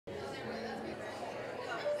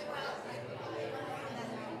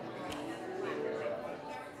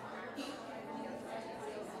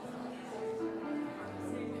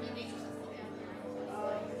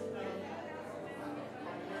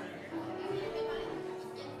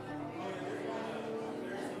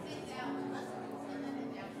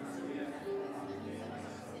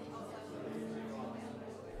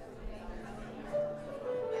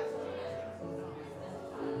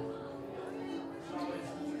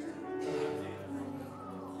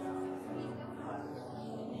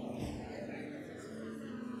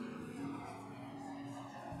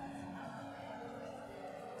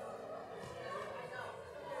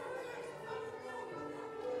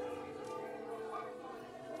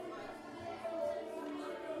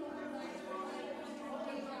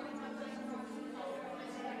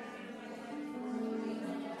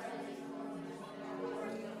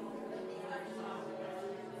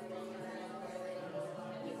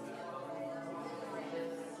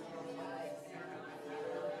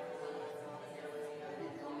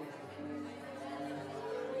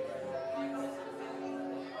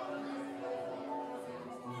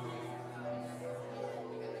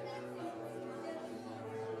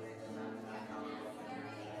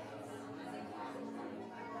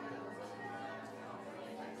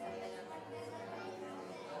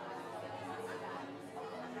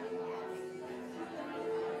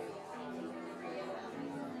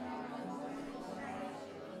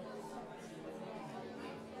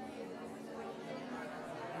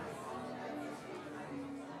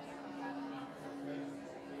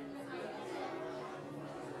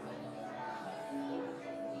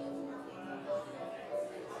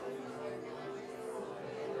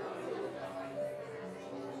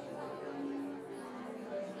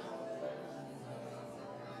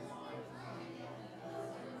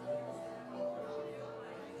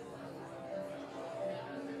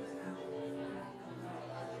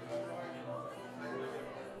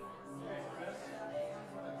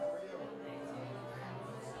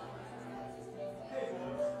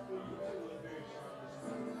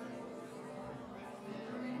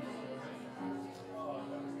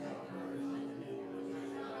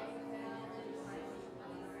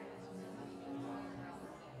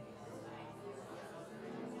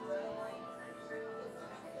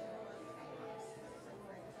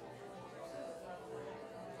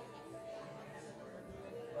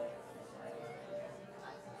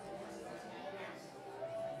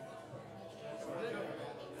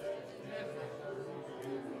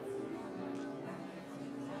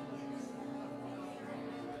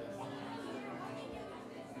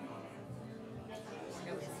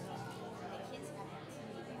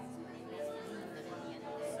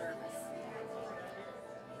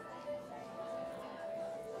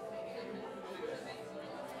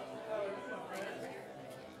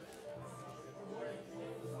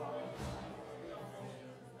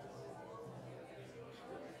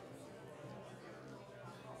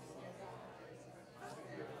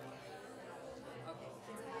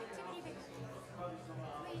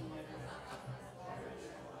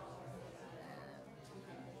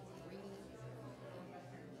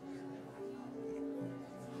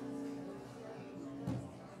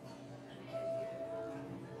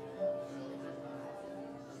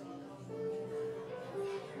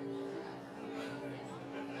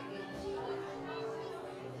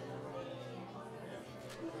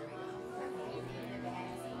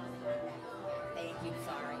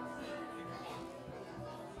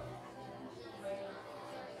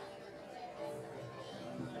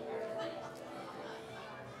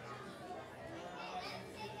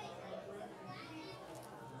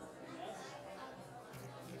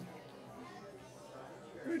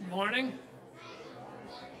morning,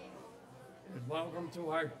 and welcome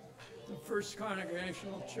to the First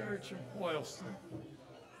Congregational Church of Boylston.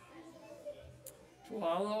 To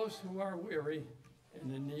all those who are weary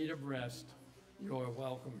and in need of rest, you are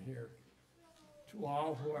welcome here. To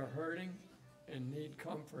all who are hurting and need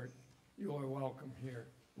comfort, you are welcome here.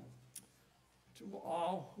 To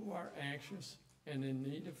all who are anxious and in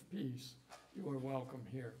need of peace, you are welcome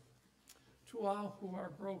here. To all who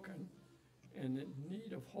are broken and in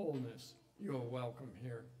need of wholeness, you are welcome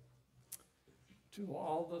here. To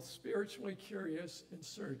all the spiritually curious and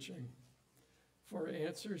searching for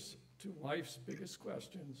answers to life's biggest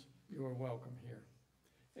questions, you are welcome here.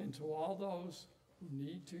 And to all those who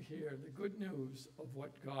need to hear the good news of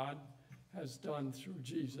what God has done through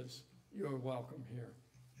Jesus, you are welcome here.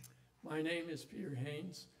 My name is Peter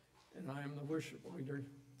Haynes, and I am the worship leader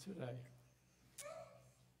today.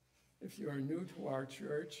 If you are new to our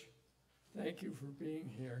church, thank you for being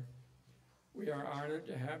here. We are honored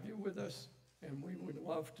to have you with us, and we would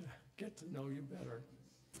love to get to know you better.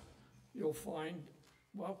 You'll find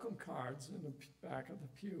welcome cards in the back of the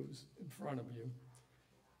pews in front of you.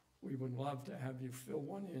 We would love to have you fill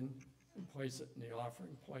one in and place it in the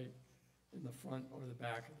offering plate in the front or the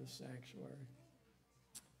back of the sanctuary.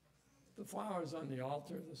 The flowers on the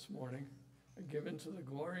altar this morning are given to the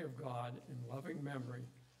glory of God in loving memory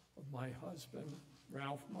of my husband,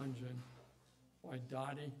 Ralph Mungen, my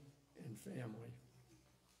Dottie, and family.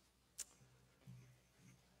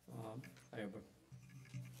 I have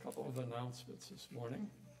a couple of announcements this morning.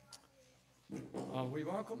 We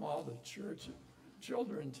welcome all the church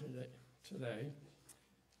children today.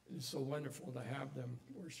 It is so wonderful to have them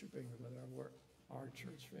worshiping with our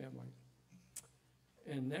church family.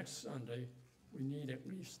 And next Sunday, we need at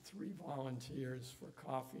least 3 volunteers for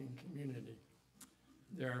coffee and community.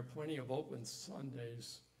 There are plenty of open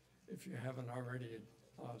Sundays if you haven't already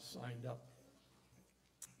signed up.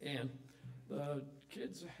 And the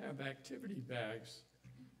kids have activity bags,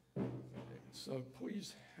 so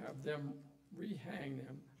please have them rehang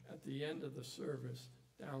them at the end of the service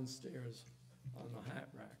downstairs on the hat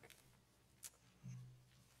rack.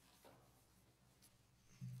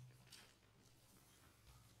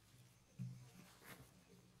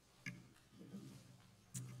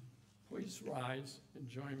 Please rise and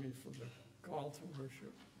join me for the call to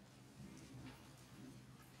worship.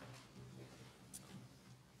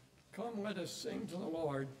 Come, let us sing to the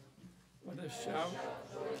Lord. Let us shout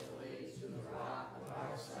joyfully to the rock of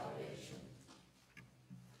our salvation.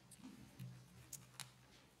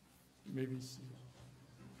 You may be seated.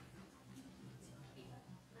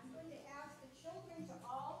 I'm going to ask the children to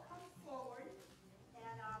all come forward,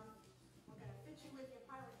 and we're going to fit you with your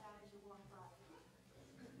pirate hat as you walk by.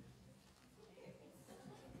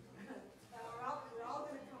 We're all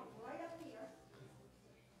going to come right up here.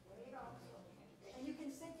 There you go. And you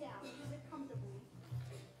can sit down. You can sit comfortably.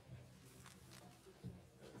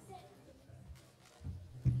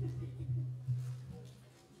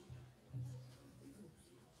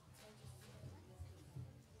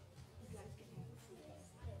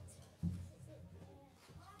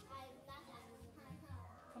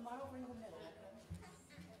 Come on over in the middle.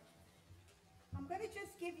 I'm going to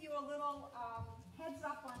just give you a little heads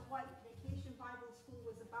up on what Vacation Bible School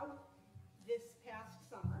was about this past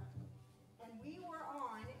summer. And we were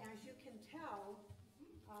on, as you can tell,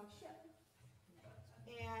 a ship.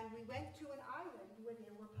 And we went to an island where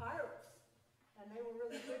there were pirates. And they were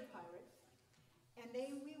really good pirates. And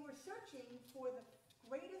we were searching for the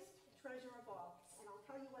greatest treasure of all. And I'll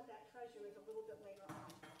tell you what that treasure is a little bit later on.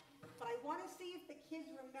 But I want to see if the kids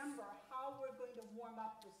remember how we're going to warm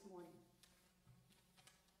up this morning.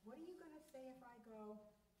 What are you going to say if I go?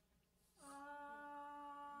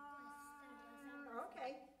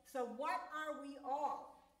 Okay. So what are we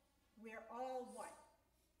all? We're all what?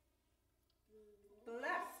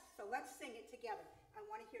 Blessed. So let's sing it together. I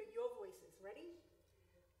want to hear your voices. Ready?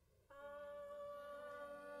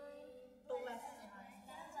 I'm blessed.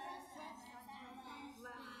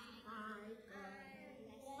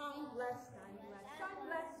 I'm blessed, I'm blessed, I'm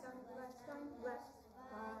blessed, I'm blessed, I'm blessed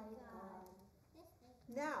by God.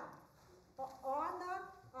 Now,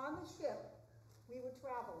 on the ship, we were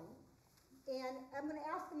traveling, and I'm going to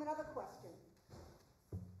ask them another question.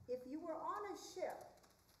 If you were on a ship,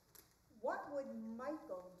 what would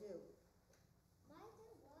Michael do?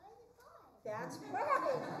 That's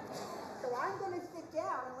right. So I'm going to sit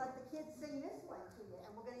down and let the kids sing this one to you,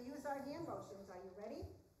 and we're going to use our hand motions. Are you ready?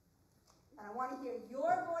 And I want to hear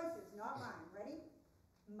your voices, not mine. Ready?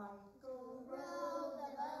 Michael rowed the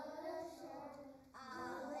boat ashore.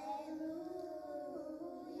 Alleluia.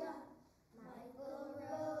 Michael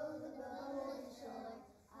rowed the boat ashore.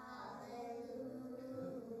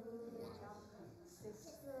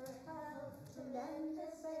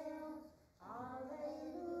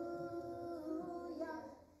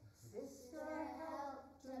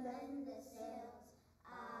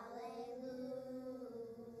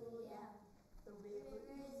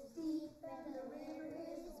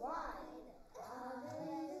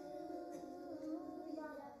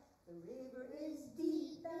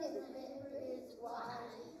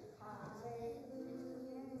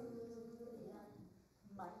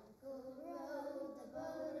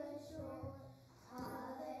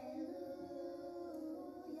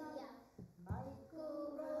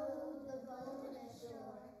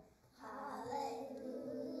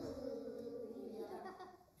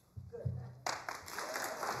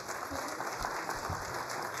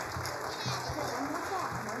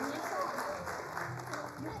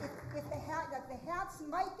 hats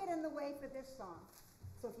might get in the way for this song.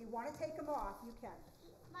 So if you want to take them off, you can.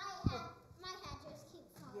 My hat just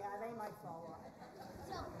keeps falling. Yeah, they might fall off.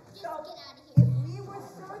 So, just So, get out of if here. we were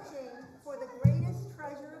searching for the greatest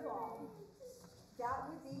treasure of all, that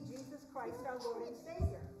would be Jesus Christ, our Lord and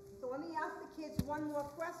Savior. So let me ask the kids one more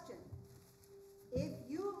question. If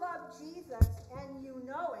you love Jesus and you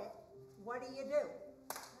know it, what do you do?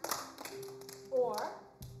 Or,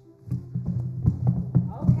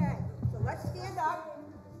 okay, so let's stand up.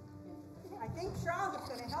 I think Charles is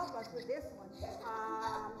going to help us with this one,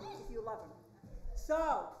 if you love him.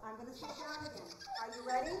 So, I'm going to sit down again. Are you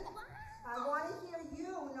ready? I want to hear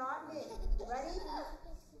you, not me. Ready?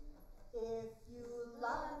 If you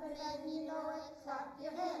love him and you know it, clap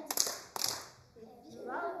your hands. If you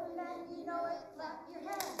love him and you know it, clap your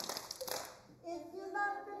hands. If you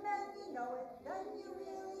love him and you know it, then you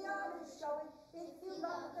really ought to show it. If you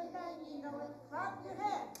love him and you know it, clap your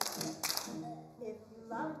hands. If you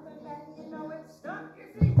love him and you know it, stomp your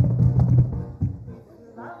feet. If you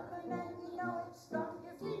love him and you know it, stomp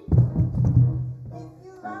your feet. If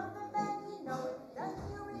you love him and you know it, then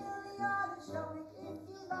you really ought to show it. If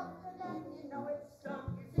you love him and you know it, stomp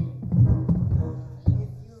your feet.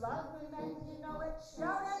 If you love him and you know it,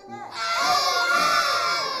 shout amen. If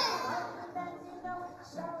you love him and you know it,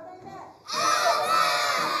 shout amen. If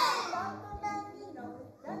you love him and you know it,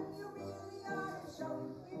 then you really ought to show it.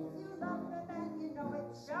 If you love him and you know it,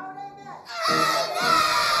 shout amen. If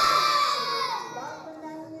you love him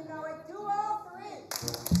and you know it, do all three.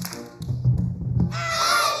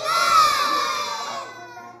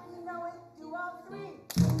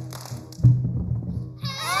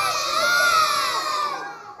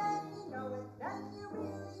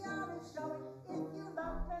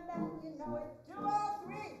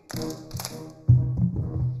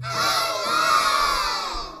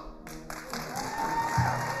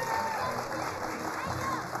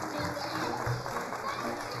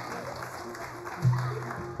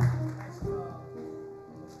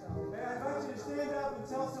 May I invite you to stand up and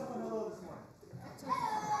tell someone hello this morning?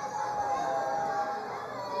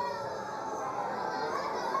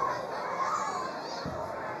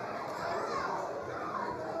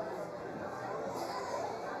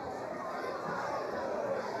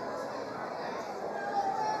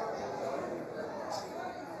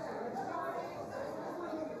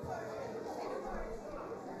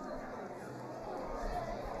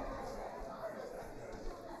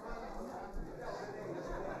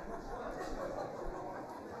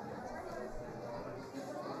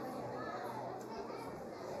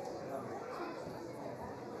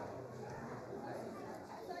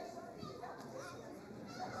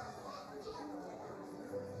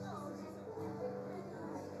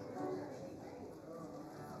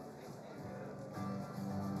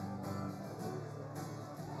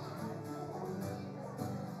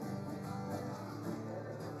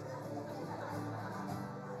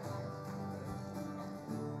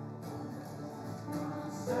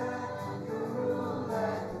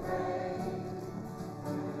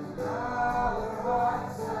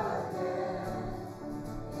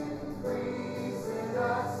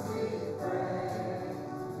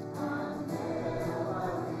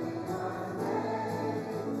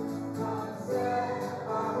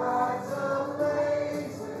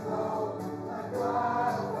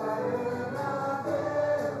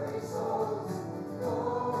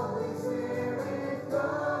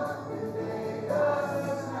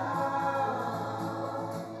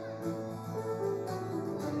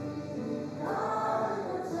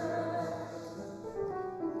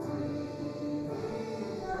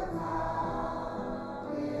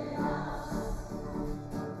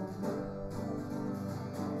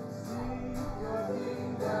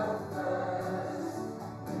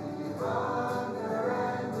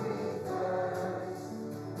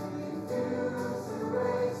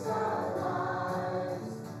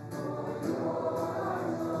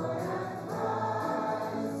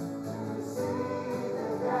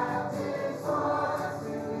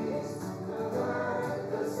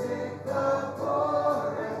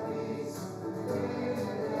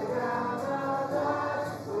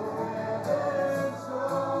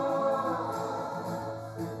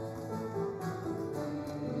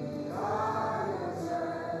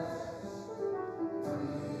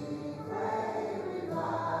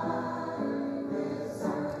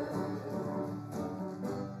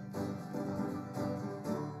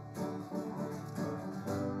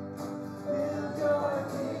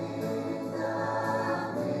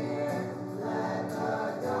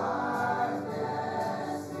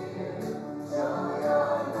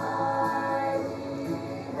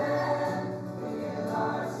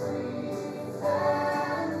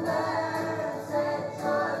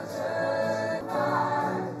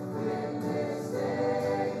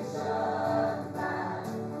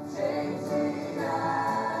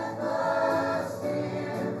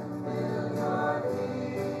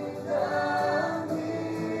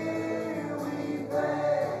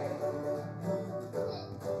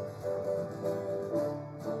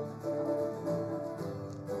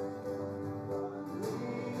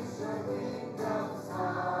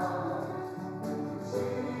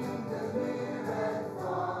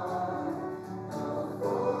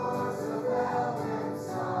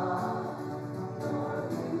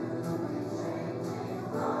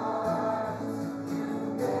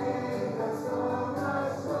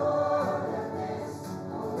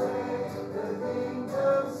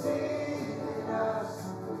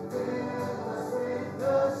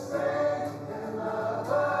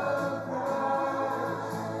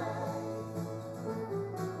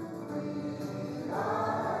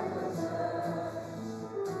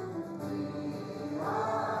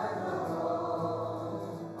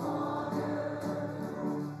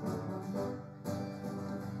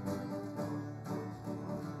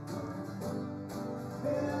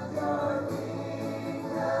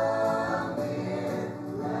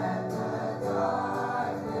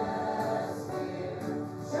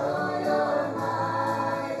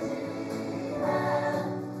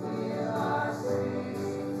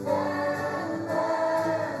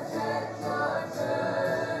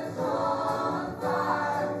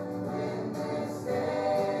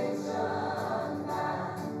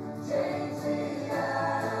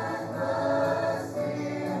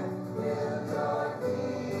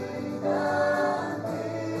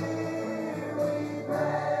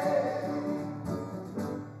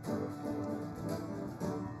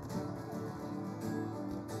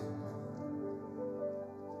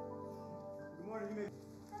 me.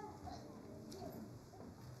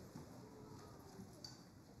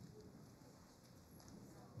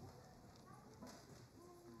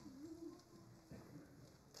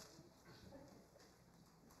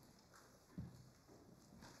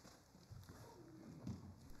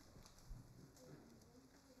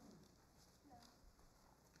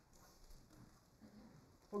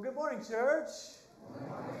 Well, good morning, church. Good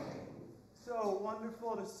morning. So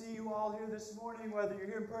wonderful to see you all here this morning, whether you're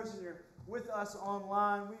here in person or you're with us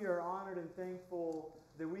online. We are honored and thankful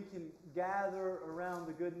that we can gather around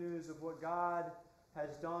the good news of what God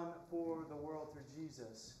has done for the world through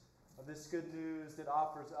Jesus. Of this good news that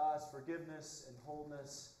offers us forgiveness and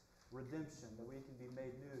wholeness, redemption, that we can be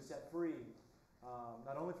made new, set free,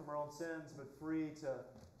 not only from our own sins, but free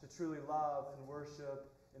to truly love and worship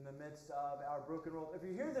in the midst of our broken world. If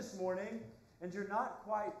you're here this morning and you're not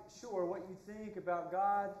quite sure what you think about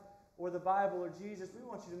God or the Bible or Jesus, we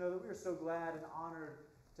want you to know that we are so glad and honored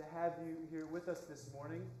to have you here with us this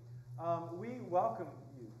morning. We welcome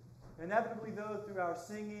you. Inevitably, though, through our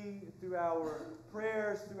singing, through our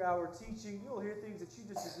prayers, through our teaching, you'll hear things that you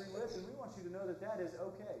disagree with, and we want you to know that that is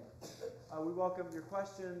okay. We welcome your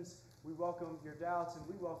questions, we welcome your doubts, and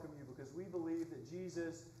we welcome you because we believe that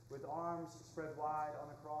Jesus, with arms spread wide on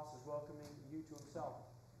the cross, is welcoming you to himself,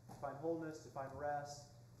 to find wholeness, to find rest,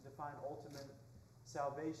 to find ultimate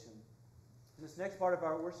salvation. In this next part of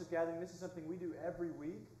our worship gathering, this is something we do every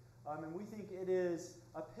week, and we think it is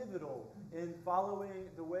a pivotal in following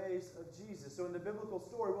the ways of Jesus. So in the biblical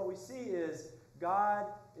story, what we see is God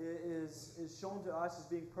is shown to us as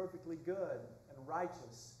being perfectly good and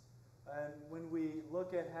righteous. And when we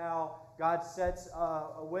look at how God sets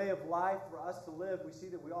a way of life for us to live, we see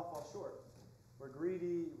that we all fall short. We're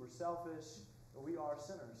greedy, we're selfish, we are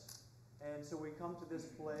sinners. And so we come to this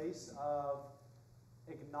place of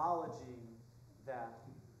acknowledging that.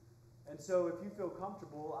 And so if you feel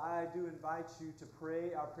comfortable, I do invite you to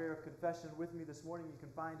pray our prayer of confession with me this morning. You can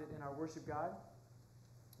find it in our worship guide.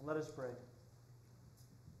 Let us pray.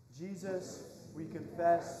 Jesus, we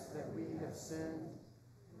confess that we have sinned.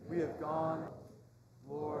 We have gone.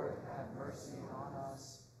 Lord, have mercy on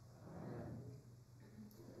us. Amen.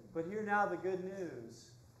 But hear now the good news.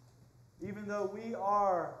 Even though we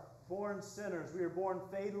are born sinners, we are born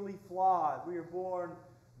fatally flawed, we are born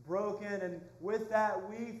broken, and with that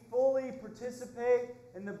we fully participate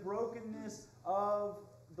in the brokenness of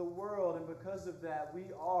the world, and because of that we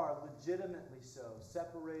are legitimately so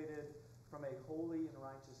separated from a holy and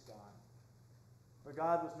righteous God. But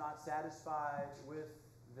God was not satisfied with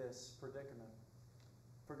this predicament.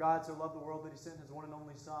 For God so loved the world that he sent his one and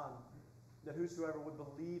only Son, that whosoever would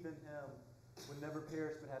believe in him would never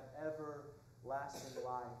perish but have everlasting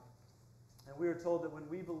life. And we are told that when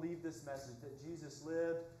we believe this message, that Jesus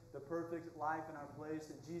lived the perfect life in our place,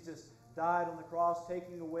 that Jesus died on the cross,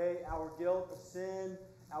 taking away our guilt of sin,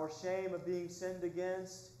 our shame of being sinned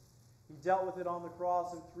against. He dealt with it on the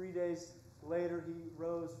cross, and 3 days later he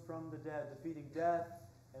rose from the dead, defeating death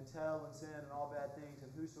and hell and sin and all bad things.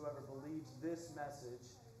 And whosoever believes this message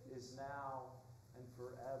is now and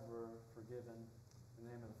forever forgiven. In the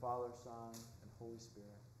name of the Father, Son, and Holy Spirit.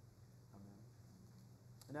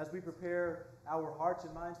 And as we prepare our hearts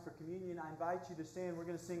and minds for communion, I invite you to stand. We're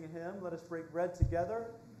going to sing a hymn. Let us break bread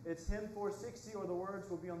together. It's hymn 460, or the words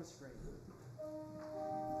will be on the screen.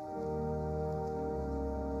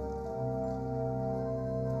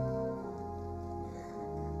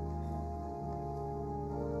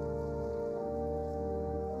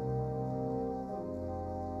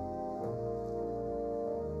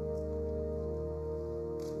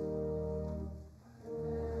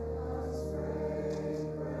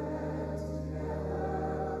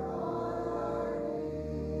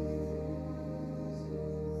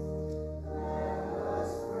 Let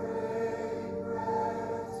us break bread.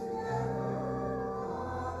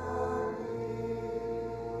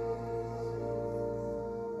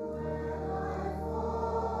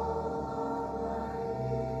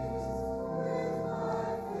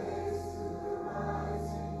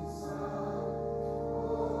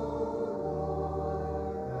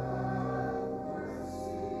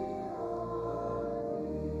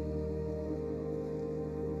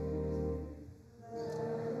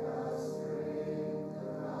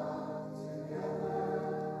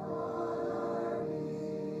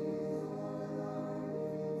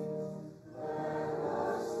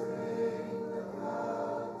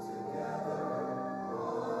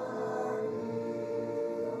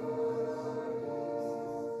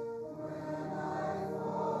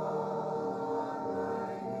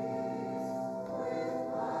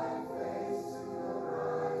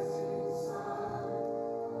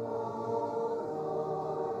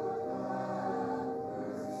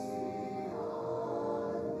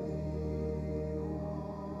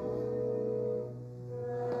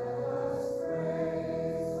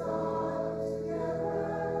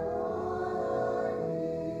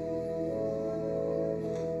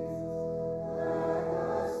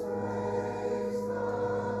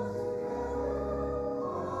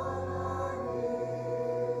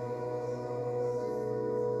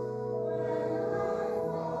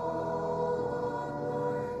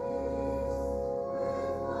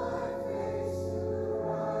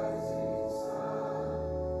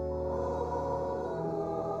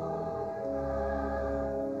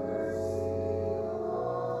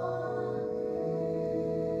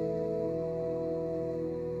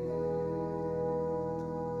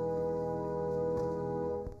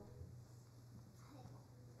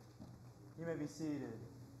 be seated.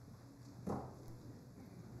 Well,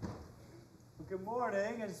 good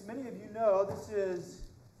morning. As many of you know, this is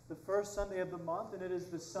the first Sunday of the month, and it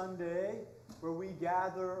is the Sunday where we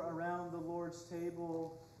gather around the Lord's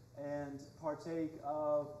table and partake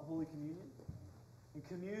of Holy Communion. And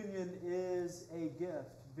communion is a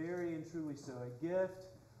gift, very and truly so, a gift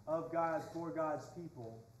of God for God's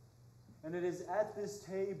people. And it is at this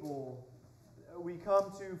table we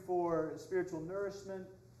come to for spiritual nourishment.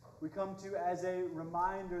 We come to as a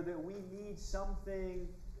reminder that we need something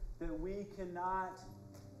that we cannot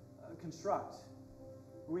construct.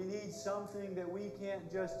 We need something that we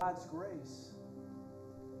can't just, God's grace.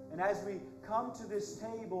 And as we come to this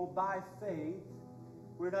table by faith,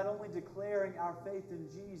 we're not only declaring our faith in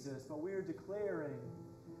Jesus, but we are declaring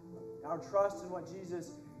our trust in what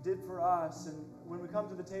Jesus did for us. And when we come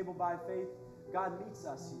to the table by faith, God meets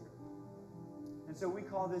us here. And so we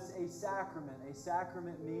call this a sacrament. A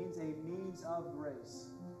sacrament means a means of grace.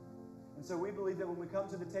 And so we believe that when we come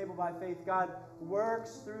to the table by faith, God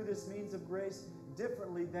works through this means of grace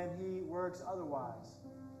differently than He works otherwise.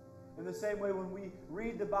 In the same way, when we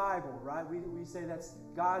read the Bible, right, we say that's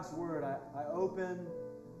God's Word. I open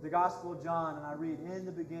the Gospel of John and I read, in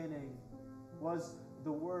the beginning was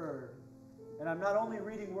the Word. And I'm not only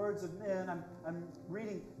reading words of men, I'm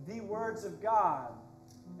reading the words of God.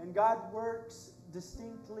 And God works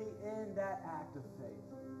distinctly in that act of faith.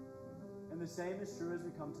 And the same is true as we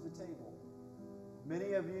come to the table.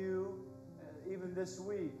 Many of you, even this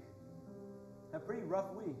week, have pretty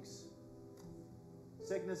rough weeks.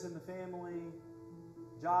 Sickness in the family,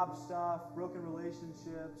 job stuff, broken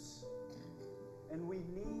relationships. And we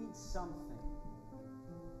need something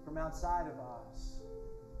from outside of us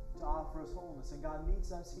to offer us wholeness. And God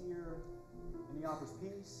meets us here, and He offers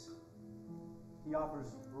peace. He offers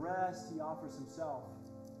rest. He offers Himself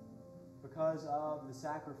because of the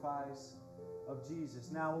sacrifice of Jesus.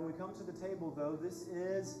 Now, when we come to the table, though, this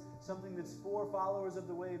is something that's for followers of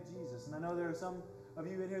the way of Jesus. And I know there are some of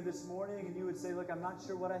you in here this morning, and you would say, look, I'm not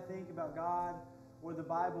sure what I think about God or the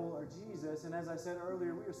Bible or Jesus. And as I said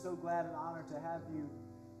earlier, we are so glad and honored to have you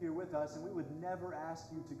here with us, and we would never ask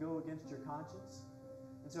you to go against your conscience.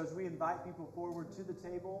 And so as we invite people forward to the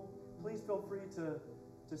table, please feel free to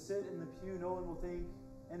sit in the pew. No one will think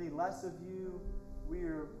any less of you. We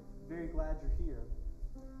are very glad you're here.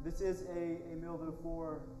 This is a meal, though,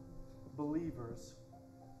 for believers.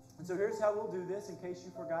 And so here's how we'll do this in case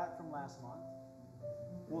you forgot from last month.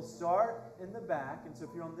 We'll start in the back. And so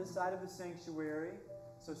if you're on this side of the sanctuary,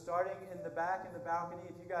 so starting in the back in the balcony,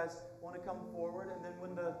 if you guys want to come forward, and then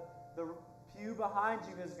when the pew behind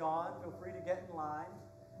you is gone, feel free to get in line.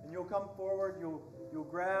 And you'll come forward, you'll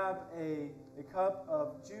grab a cup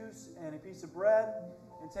of juice and a piece of bread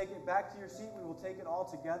and take it back to your seat. We will take it all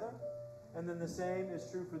together. And then the same is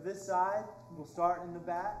true for this side. We'll start in the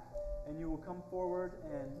back, and you will come forward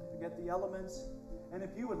and get the elements. And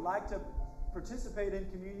if you would like to participate in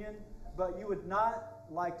communion, but you would not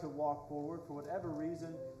like to walk forward for whatever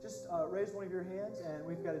reason, just raise one of your hands, and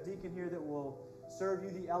we've got a deacon here that will serve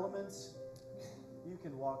you the elements. You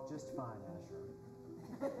can walk just fine,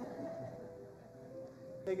 Asher.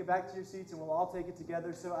 Take it back to your seats, and we'll all take it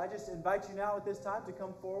together. So I just invite you now at this time to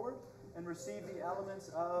come forward and receive the elements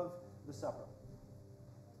of the supper.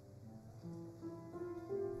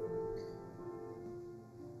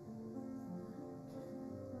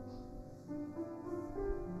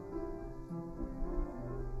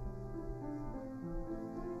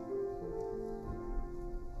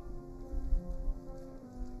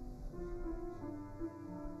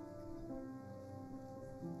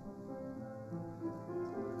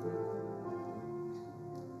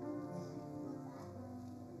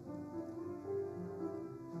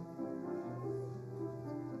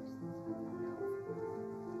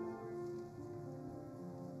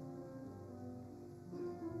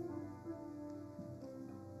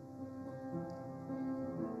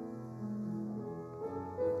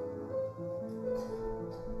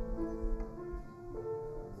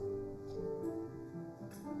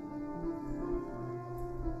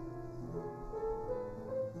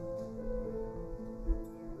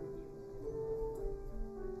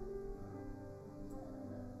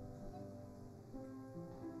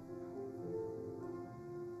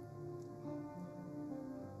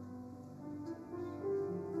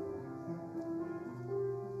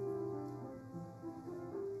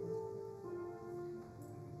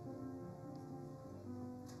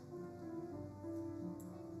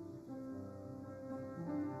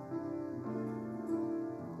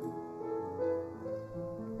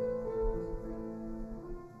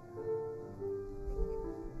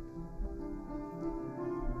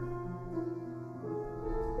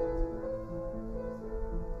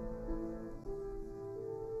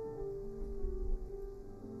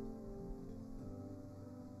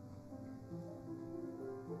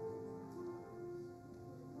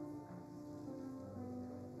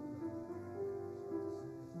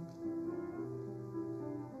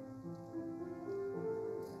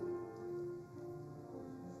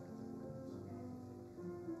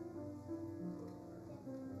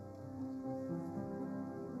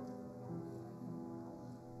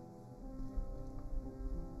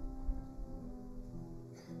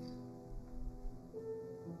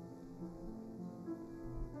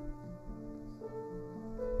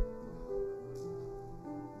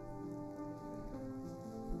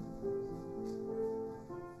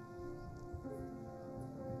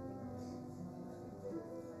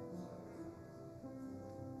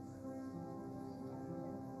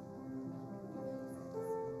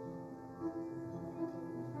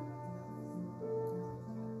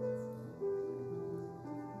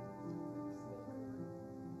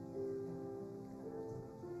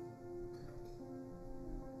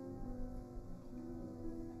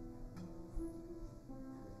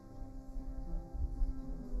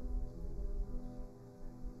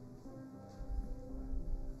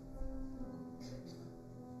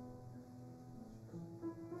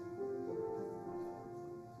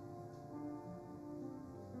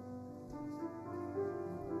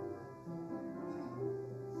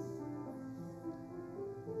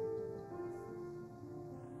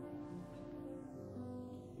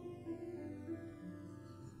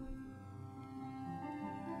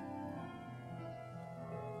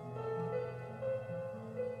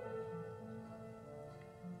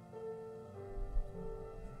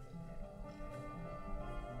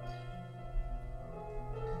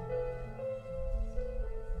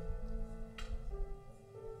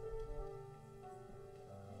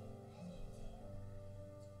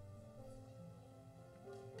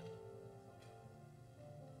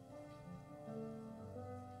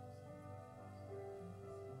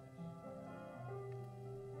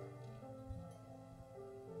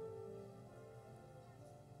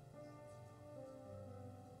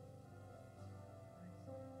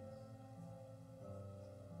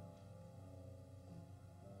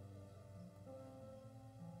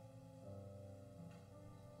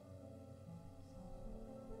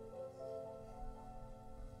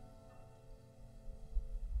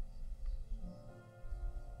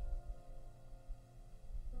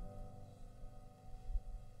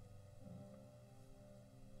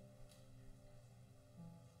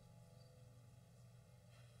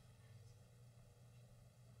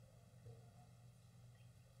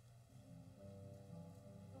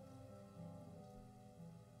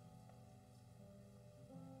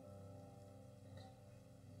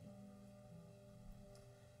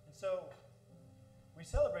 So, we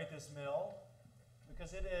celebrate this meal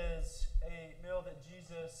because it is a meal that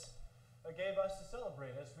Jesus gave us to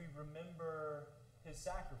celebrate as we remember his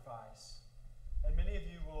sacrifice. And many of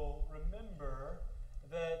you will remember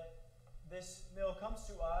that this meal comes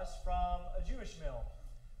to us from a Jewish meal,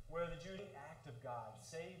 where the Jewish act of God,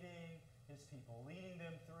 saving his people, leading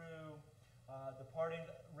them through the parting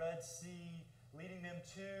Red Sea, leading them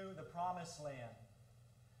to the Promised Land.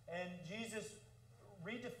 And Jesus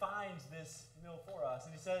redefines this meal for us.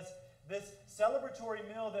 And he says, this celebratory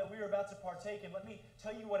meal that we are about to partake in, let me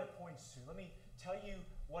tell you what it points to. Let me tell you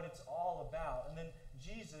what it's all about. And then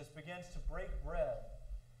Jesus begins to break bread.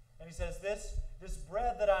 And he says, this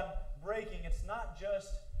bread that I'm breaking, it's not just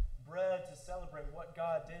bread to celebrate what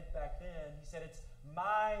God did back then. He said, it's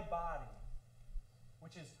my body,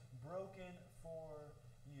 which is broken for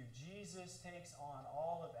you. Jesus takes on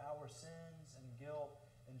all of our sins and guilt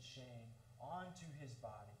and shame onto his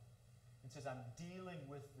body and says, I'm dealing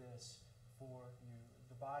with this for you.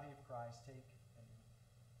 The body of Christ, take and eat.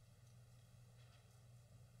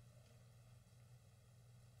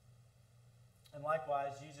 And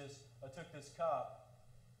likewise, Jesus took this cup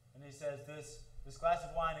and he says, this glass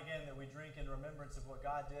of wine, again, that we drink in remembrance of what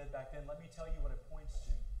God did back then, let me tell you what it points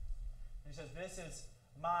to. And he says, this is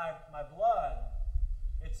my blood.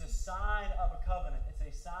 It's a sign of a covenant. It's a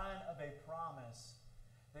sign of a promise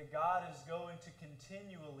that God is going to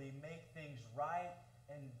continually make things right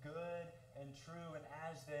and good and true and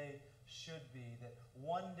as they should be. That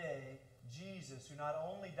one day, Jesus, who not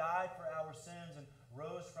only died for our sins and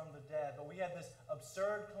rose from the dead, but we have this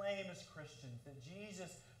absurd claim as Christians that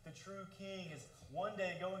Jesus, the true King, is one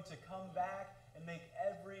day going to come back and make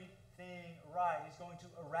everything right. He's going to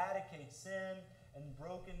eradicate sin and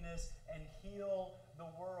brokenness and heal the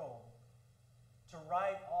world, to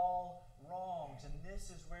right all wrongs. And this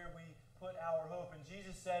is where we put our hope. And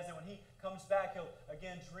Jesus says that when he comes back, he'll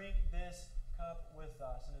again drink this cup with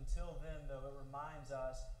us. And until then, though, it reminds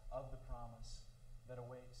us of the promise that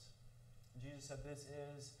awaits. And Jesus said, this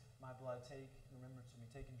is my blood. Take, remember to me,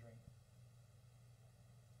 take and drink.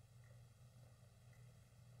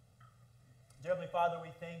 Dear Heavenly Father,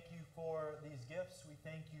 we thank you for these gifts. We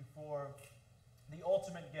thank you for the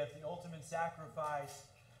ultimate gift, the ultimate sacrifice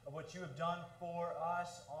of what you have done for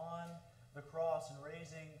us on the cross and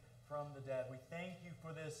raising from the dead. We thank you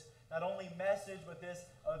for this, not only message, but this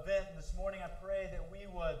event this morning. I pray that we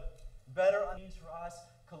would better understand for us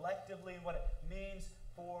collectively and what it means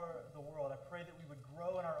for the world. I pray that we would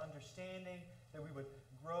grow in our understanding, that we would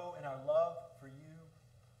grow in our love for you,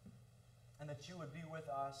 and that you would be with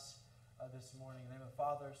us this morning. In the name of the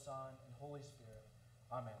Father, Son, and Holy Spirit.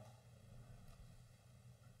 Amen.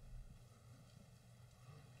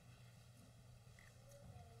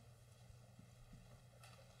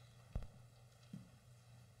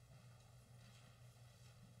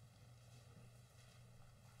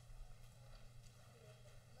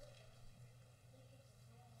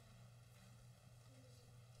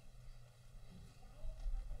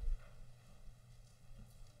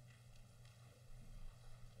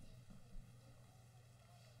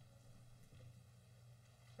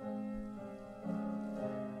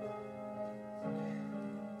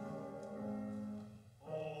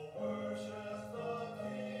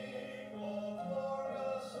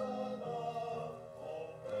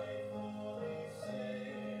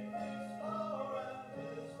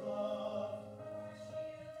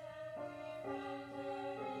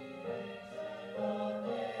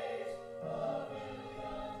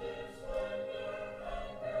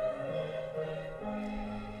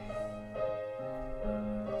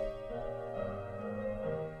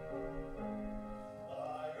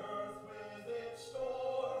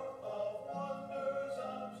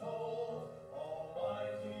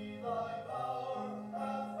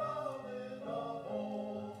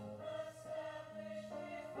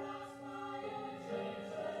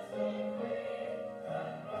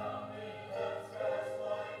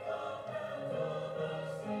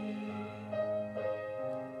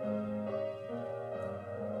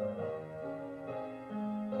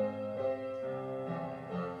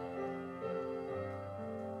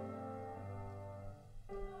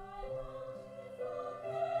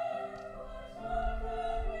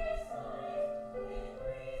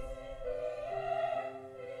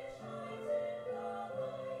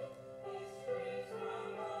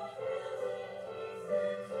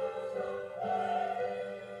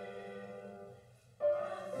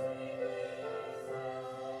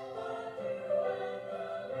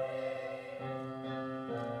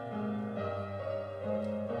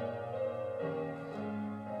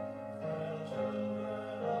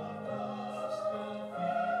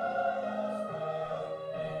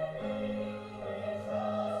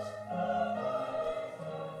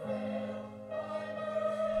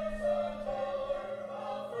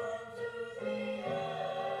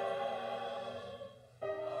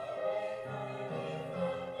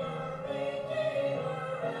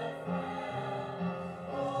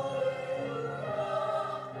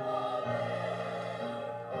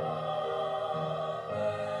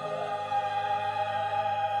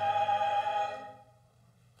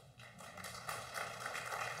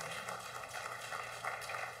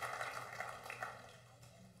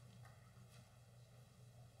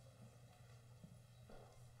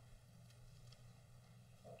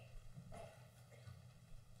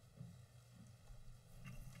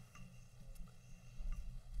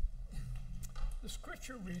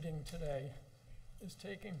 scripture reading today is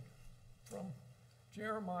taken from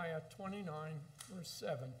Jeremiah 29, verse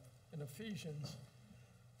 7, and Ephesians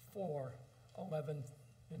 4, 11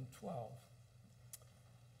 and 12.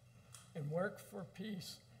 And work for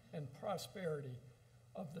peace and prosperity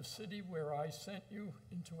of the city where I sent you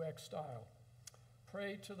into exile.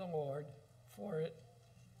 Pray to the Lord for it.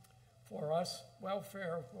 For us,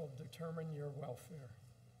 welfare will determine your welfare.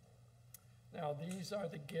 Now, these are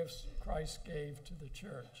the gifts Christ gave to the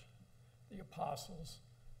church: the apostles,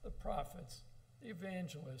 the prophets, the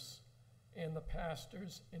evangelists, and the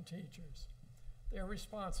pastors and teachers. Their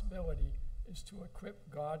responsibility is to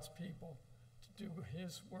equip God's people to do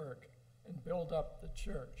his work and build up the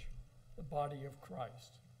church, the body of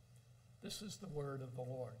Christ. This is the word of the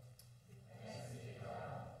Lord.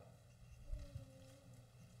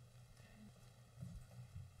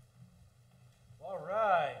 All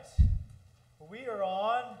right. We are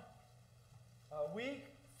on week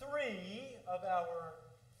 3 of our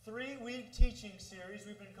 3-week teaching series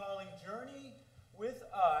we've been calling Journey with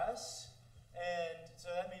Us. And so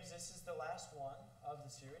that means this is the last one of the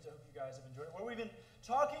series. I hope you guys have enjoyed it. Where we've been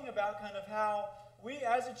talking about kind of how we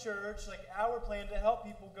as a church, like our plan to help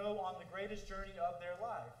people go on the greatest journey of their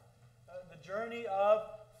life. The journey of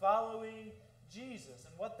following Jesus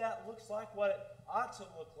and what that looks like, what it ought to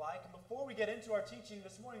look like. And before we get into our teaching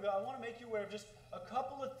this morning, though, I want to make you aware of just a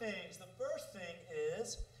couple of things. The first thing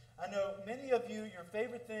is, I know many of you, your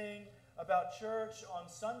favorite thing about church on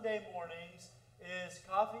Sunday mornings is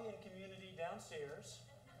coffee and community downstairs.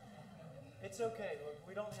 It's okay. Look,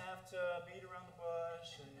 we don't have to beat around the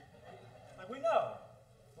bush. And, like, we know.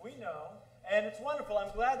 We know. And it's wonderful.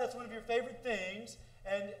 I'm glad that's one of your favorite things.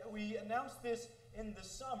 And we announced this in the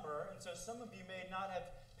summer, and so some of you may not have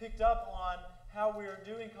picked up on how we're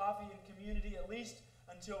doing coffee and community, at least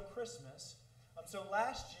until Christmas. So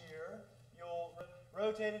last year, you'll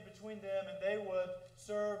rotate it between them, and they would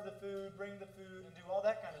serve the food, bring the food, and do all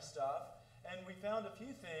that kind of stuff. And we found a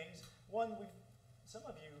few things. One, some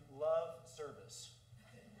of you love service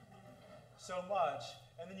so much,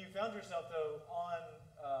 and then you found yourself, though, on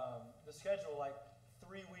the schedule like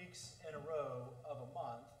 3 weeks in a row of a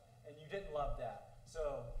month, and you didn't love that.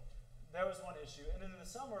 So there was one issue. And then in the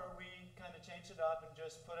summer, we kind of changed it up and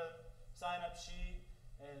just put a sign-up sheet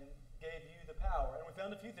and gave you the power. And we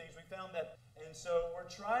found a few things. We found that, and so we're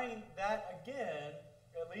trying that again,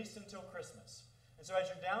 at least until Christmas. And so as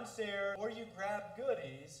you're downstairs, or you grab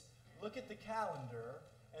goodies, look at the calendar,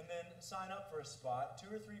 and then sign up for a spot.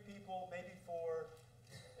 2 or 3 people, maybe 4.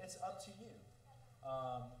 It's up to you.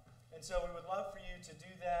 And so we would love for you to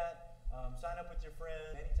do that. Sign up with your friend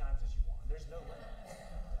many times as you want. There's no limit.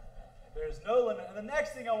 There's no limit. And the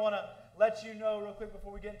next thing I want to let you know real quick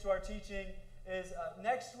before we get into our teaching is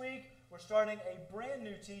next week we're starting a brand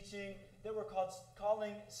new teaching that we're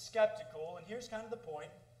calling Skeptical. And here's kind of the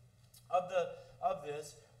point of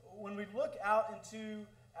this. When we look out into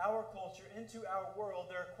our culture, into our world,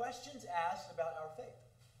 there are questions asked about our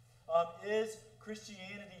faith. Is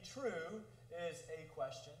Christianity true? Is a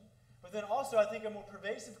question. But then also, I think a more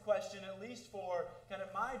pervasive question, at least for kind of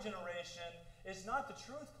my generation, is not the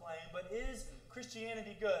truth claim, but is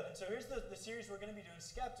Christianity good? And so here's the series we're going to be doing,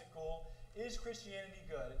 Skeptical. Is Christianity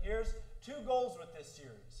good? And here's 2 goals with this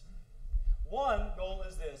series. One goal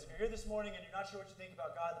is this. If you're here this morning and you're not sure what you think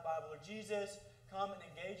about God, the Bible, or Jesus, come and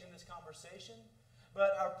engage in this conversation.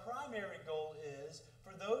 But our primary goal is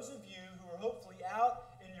for those of you who are hopefully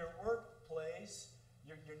out in your workplace,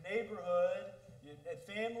 your neighborhood, at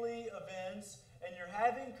family events, and you're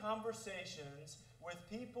having conversations with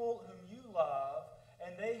people whom you love,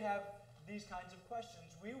 and they have these kinds of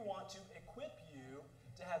questions. We want to equip you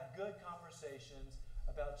to have good conversations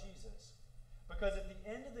about Jesus. Because at the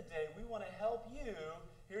end of the day, we want to help you,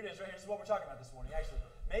 here it is, right here, this is what we're talking about this morning, actually,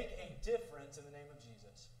 make a difference in the name of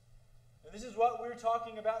Jesus. And this is what we're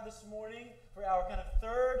talking about this morning for our kind of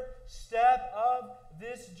third step of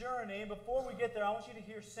this journey. Before we get there, I want you to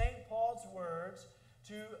hear St. Paul's words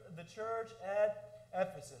to the church at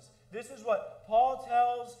Ephesus. This is what Paul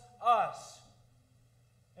tells us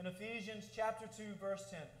in Ephesians chapter 2, verse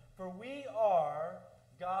 10. For we are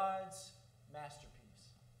God's masterpiece.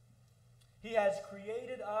 He has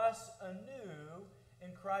created us anew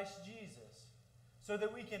in Christ Jesus so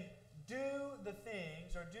that we can do the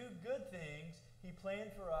things or do good things He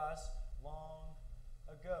planned for us long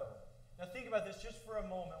ago. Now think about this just for a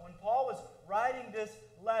moment. When Paul was writing this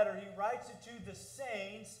letter, he writes it to the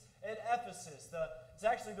saints at Ephesus. It's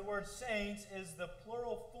actually the word saints is the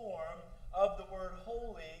plural form of the word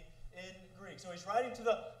holy in Greek. So he's writing to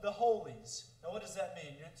the holies. Now what does that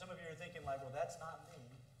mean? Some of you are thinking like, well, that's not me.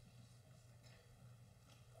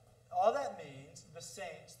 all that means, the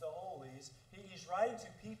saints, the holies, he's writing to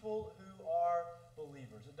people who are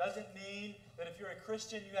believers. It doesn't mean that if you're a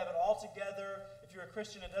Christian, you have it all together. If you're a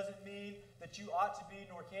Christian, it doesn't mean that you ought to be,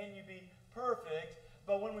 nor can you be perfect.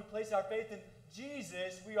 But when we place our faith in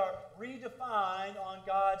Jesus, we are redefined on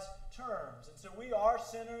God's terms. And so we are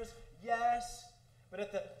sinners, yes, but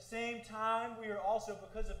at the same time, we are also,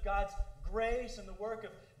 because of God's grace and the work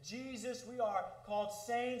of Jesus, we are called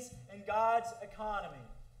saints in God's economy.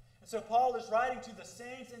 And so Paul is writing to the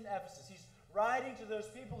saints in Ephesus. He's writing to those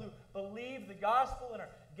people who believe the gospel and are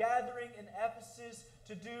gathering in Ephesus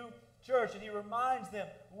to do church. And he reminds them,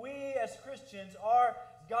 we as Christians are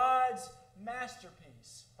God's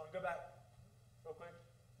masterpiece. I'll go back real quick.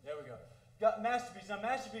 There we go. Masterpiece. Now,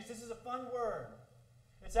 masterpiece, this is a fun word.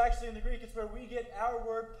 It's actually in the Greek, it's where we get our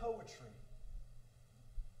word poetry.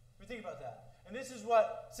 We think about that. And this is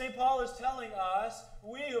what St. Paul is telling us.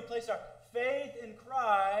 We who place our faith in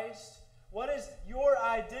Christ, what is your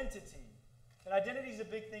identity? And identity is a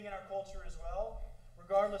big thing in our culture as well.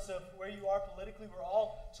 Regardless of where you are politically, we're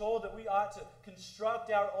all told that we ought to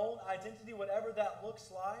construct our own identity, whatever that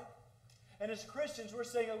looks like. And as Christians, we're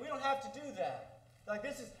saying that we don't have to do that. Like,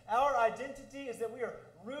 this is our identity, is that we are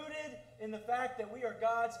rooted in the fact that we are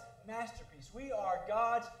God's masterpiece. We are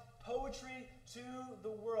God's poetry to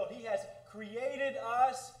the world. He has created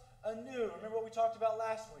us anew. Remember what we talked about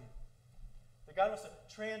last week? That God wants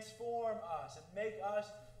to transform us and make us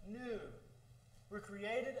new. We're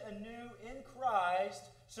created anew in Christ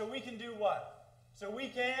so we can do what? So we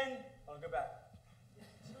can, I'll go back.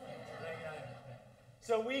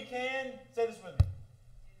 So we can, say this with me.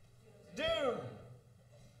 Do.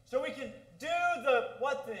 So we can do the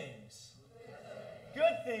what things?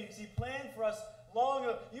 Good things He planned for us long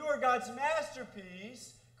ago. You are God's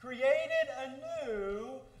masterpiece, created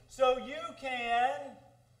anew, so you can,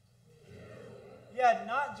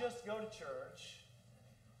 not just go to church.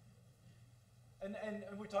 And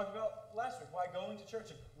we talked about last week why going to church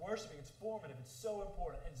and worshiping, it's formative, it's so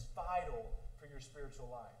important, it's vital for your spiritual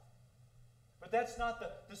life. But that's not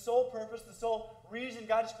the sole purpose, the sole reason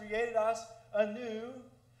God has created us anew.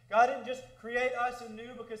 God didn't just create us anew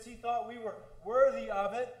because He thought we were worthy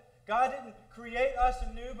of it. God didn't create us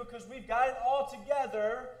anew because we've got it all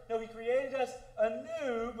together. No, He created us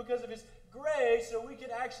anew because of His grace so we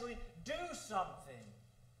could actually do something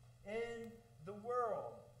in the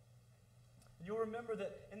world. You'll remember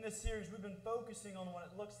that in this series we've been focusing on what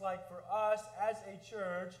it looks like for us as a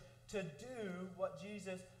church to do what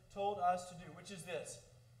Jesus told us to do, which is this.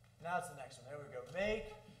 Now it's the next one. There we go.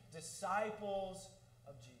 Make disciples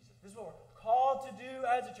of Jesus. This is what we're called to do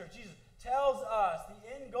as a church. Jesus tells us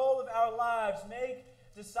the end goal of our lives, make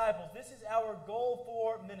disciples. This is our goal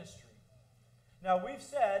for ministry. Now we've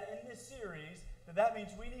said in this series that means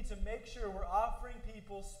we need to make sure we're offering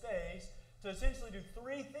people space to essentially do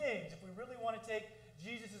three things if we really want to take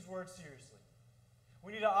Jesus' word seriously.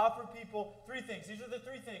 We need to offer people three things. These are the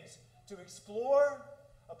three things: to explore,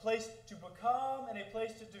 a place to become, and a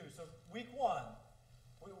place to do. So week one,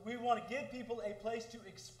 we want to give people a place to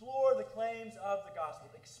explore the claims of the gospel,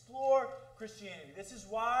 explore Christianity. This is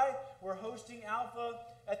why we're hosting Alpha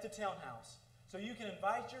at the Townhouse. So you can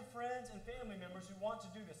invite your friends and family members who want to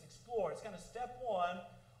do this, explore. It's kind of step one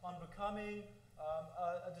on becoming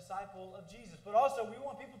a disciple of Jesus. But also, we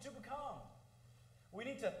want people to become. We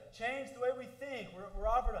need to change the way we think. We're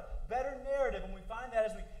offered a better narrative, and we find that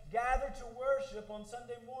as we gather to worship on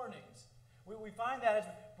Sunday mornings. We find that as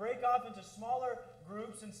we break off into smaller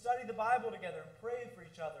groups and study the Bible together and pray for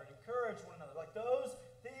each other and encourage one another. Like, those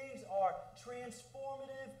things are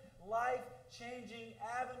transformative, life-changing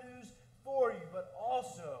avenues for you. But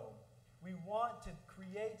also, we want to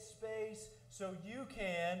create space so you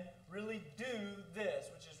can really do this,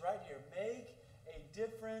 which is right here. Make a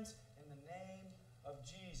difference in the name of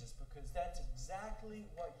Jesus, because that's exactly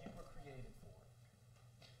what you were created for.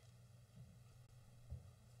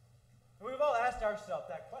 And we've all asked ourselves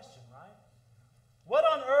that question, right? What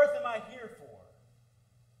on earth am I here for?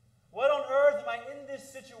 What on earth am I in this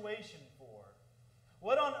situation for?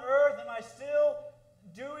 What on earth am I still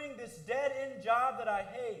doing this dead-end job that I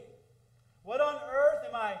hate? What on earth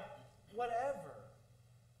am I, whatever?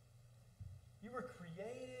 You were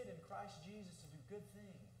created in Christ Jesus to do good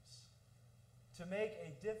things, to make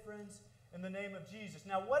a difference in the name of Jesus.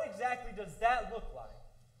 Now, what exactly does that look like?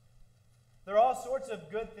 There are all sorts of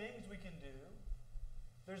good things we can do.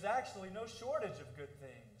 There's actually no shortage of good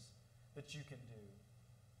things that you can do.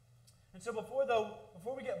 And so before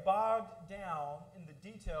we get bogged down in the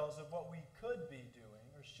details of what we could be doing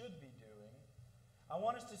or should be doing, I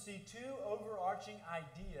want us to see two overarching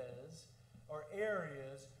ideas are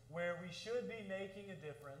areas where we should be making a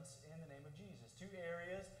difference in the name of Jesus. 2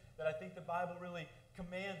 areas that I think the Bible really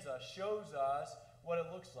commands us, shows us what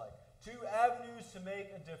it looks like. 2 avenues to make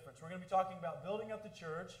a difference. We're going to be talking about building up the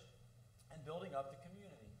church and building up the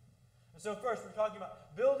community. And so first, we're talking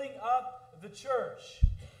about building up the church.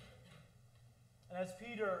 And as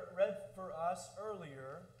Peter read for us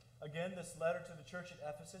earlier, again, this letter to the church at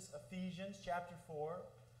Ephesus, Ephesians chapter 4,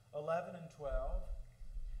 11 and 12.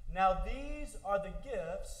 Now these are the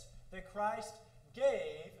gifts that Christ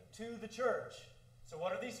gave to the church. So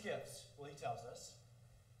what are these gifts? Well, he tells us.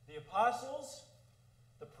 The apostles,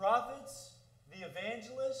 the prophets, the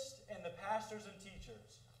evangelists, and the pastors and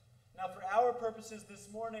teachers. Now for our purposes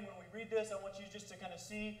this morning, when we read this, I want you just to kind of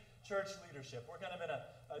see church leadership. We're kind of in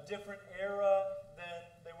a different era than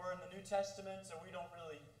they were in the New Testament, so we don't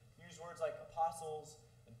really use words like apostles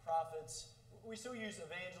and prophets. We still use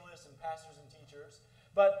evangelists and pastors and teachers.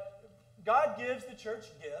 But God gives the church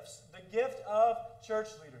gifts, the gift of church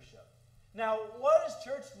leadership. Now, what is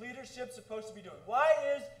church leadership supposed to be doing? Why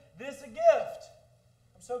is this a gift?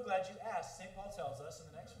 I'm so glad you asked. St. Paul tells us in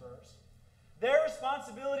the next verse. Their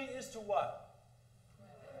responsibility is to what?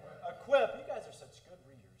 Equip. You guys are such good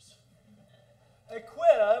readers.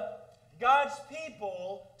 Equip God's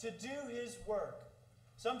people to do His work.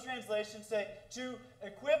 Some translations say to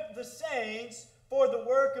equip the saints for the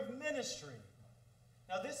work of ministry.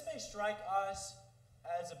 Now, this may strike us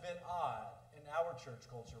as a bit odd in our church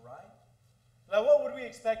culture, right? Now, what would we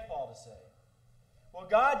expect Paul to say? Well,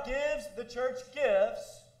 God gives the church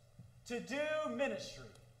gifts to do ministry.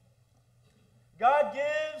 God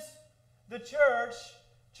gives the church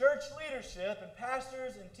leadership and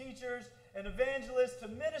pastors and teachers and evangelists to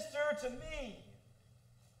minister to me.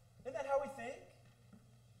 Isn't that how we think?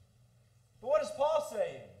 But what is Paul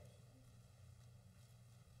saying?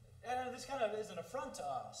 And this kind of is an affront to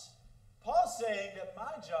us. Paul's saying that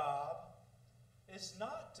my job is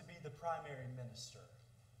not to be the primary minister.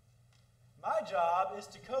 My job is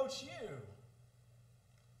to coach you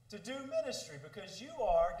to do ministry because you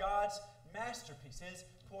are God's masterpiece, His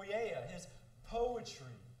poiema, His poetry,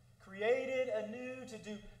 created anew to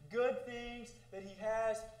do good things that He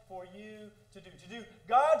has for you to do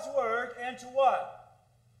God's work and to what?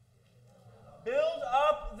 Build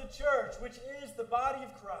up the church, which is the body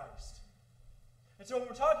of Christ. And so when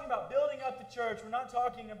we're talking about building up the church, we're not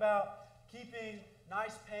talking about keeping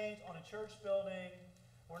nice paint on a church building.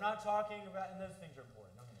 We're not talking about, and those things are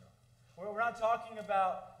important, don't get me wrong. We're not talking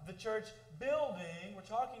about the church building. We're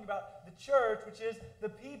talking about the church, which is the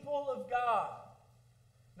people of God.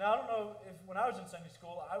 Now, I don't know if when I was in Sunday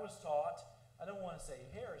school, I was taught, I don't want to say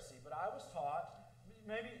heresy, but I was taught,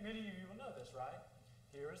 maybe many of you will know this, right?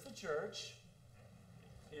 Here is the church.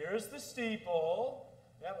 Here's the steeple.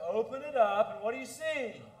 Yep, open it up, and what do you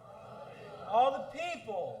see? All the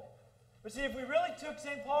people. But see, if we really took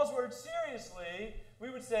St. Paul's words seriously, we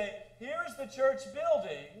would say, here's the church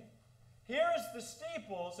building, here's the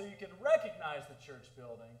steeple, so you can recognize the church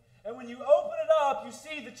building. And when you open it up, you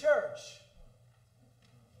see the church.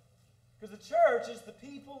 Because the church is the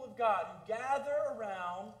people of God who gather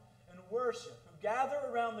around and worship, who gather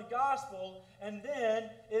around the gospel, and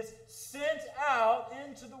then is sent out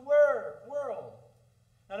into the world.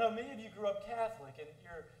 I know many of you grew up Catholic, and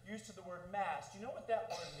you're used to the word Mass. Do you know what that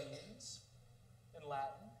word means in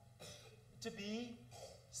Latin? To be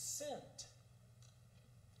sent.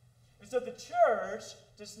 And so the church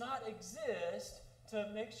does not exist to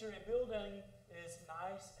make sure a building is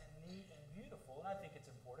nice and neat and beautiful. And I think it's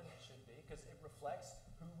important, it should be, because it reflects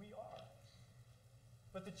who we are.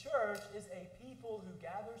 But the church is a people who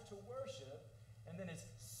gathers to worship and then is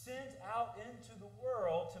sent out into the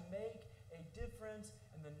world to make a difference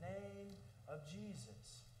in the name of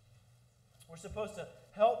Jesus. We're supposed to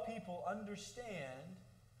help people understand,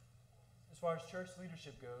 as far as church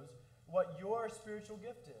leadership goes, what your spiritual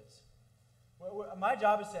gift is. My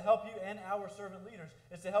job is to help you, and our servant leaders,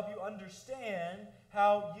 is to help you understand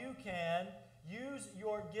how you can use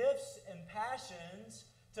your gifts and passions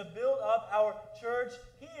to build up our church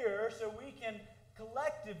here so we can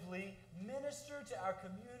collectively minister to our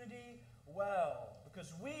community well.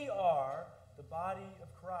 Because we are the body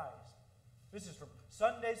of Christ. This is from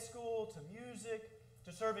Sunday school to music,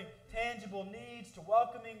 to serving tangible needs, to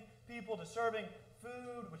welcoming people, to serving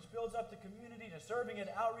food, which builds up the community, to serving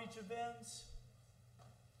at outreach events.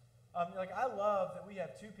 I love that we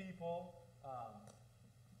have two people,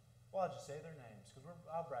 I'll just say their names, because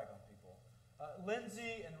I'll brag on people.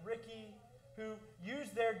 Lindsay and Ricky, who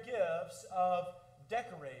use their gifts of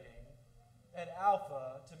decorating at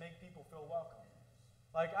Alpha to make people feel welcome.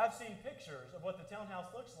 Like, I've seen pictures of what the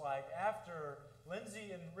townhouse looks like after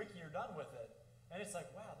Lindsay and Ricky are done with it. And it's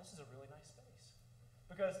like, wow, this is a really nice space.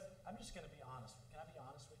 Because I'm just going to be honest. Can I be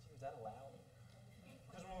honest with you? Is that allowed?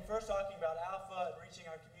 Because when we're first talking about Alpha and reaching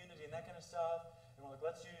our community and that kind of stuff, and we're like,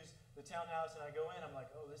 let's use the townhouse, and I go in, I'm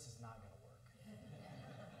like, oh, this is not going to work.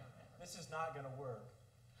 This is not going to work.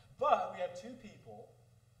 But we have two people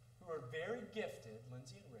who are very gifted,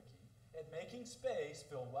 Lindsay and Ricky, at making space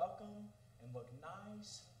feel welcome and look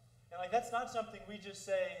nice. And like, that's not something we just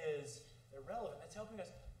say is irrelevant. It's helping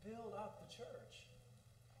us build up the church.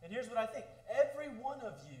 And here's what I think. Every one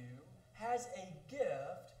of you has a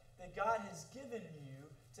gift that God has given you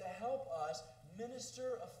to help us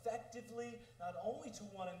minister effectively, not only to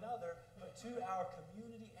one another, but to our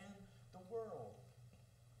community and the world.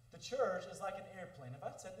 The church is like an airplane. Have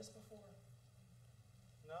I said this before?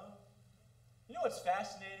 No? You know what's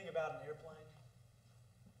fascinating about an airplane?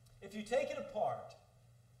 If you take it apart,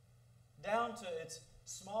 down to its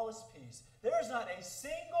smallest piece, there is not a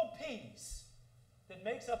single piece that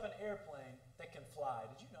makes up an airplane that can fly.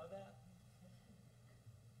 Did you know that?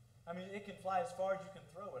 I mean, it can fly as far as you can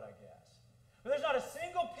throw it, I guess. But there's not a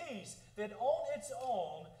single piece that on its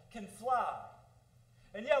own can fly.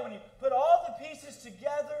 And yet, when you put all the pieces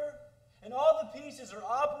together, and all the pieces are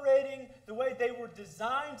operating the way they were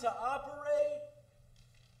designed to operate,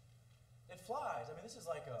 it flies. I mean, this is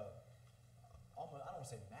like almost, I don't want to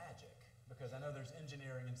say magic, because I know there's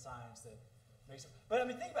engineering and science that makes it. But I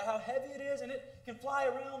mean, think about how heavy it is, and it can fly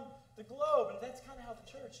around the globe, and that's kind of how the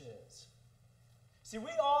church is. See,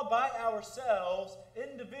 we all by ourselves,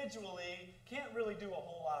 individually, can't really do a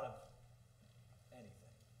whole lot of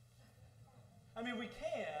anything. I mean, we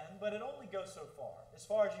can, but it only goes so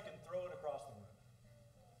far as you can throw it across the room.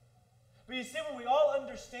 But you see, when we all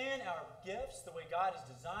understand our gifts, the way God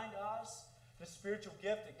has designed us, the spiritual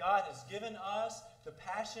gift that God has given us, the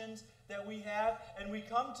passions that we have, and we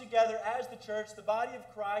come together as the church, the body of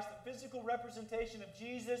Christ, the physical representation of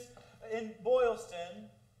Jesus in Boylston,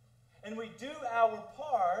 and we do our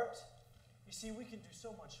part, you see, we can do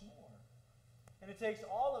so much more. And it takes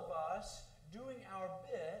all of us doing our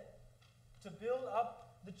bit to build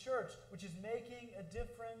up the church, which is making a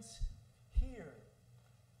difference here.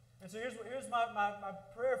 And so here's my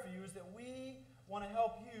prayer for you, is that we want to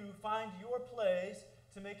help you find your place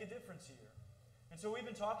to make a difference here. And so we've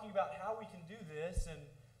been talking about how we can do this, and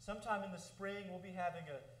sometime in the spring we'll be having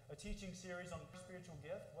a teaching series on spiritual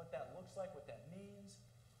gift, what that looks like, what that means.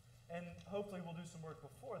 And hopefully we'll do some work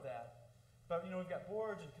before that. But, we've got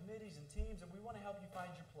boards and committees and teams, and we want to help you find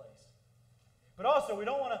your place. But also, we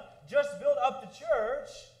don't want to just build up the church.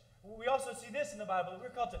 We also see this in the Bible. We're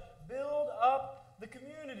called to build up the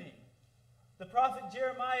community. The prophet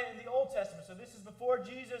Jeremiah in the Old Testament. So this is before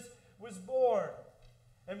Jesus was born.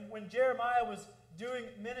 And when Jeremiah was doing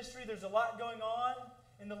ministry, there's a lot going on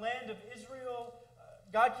in the land of Israel.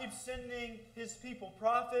 God keeps sending his people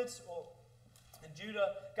prophets. In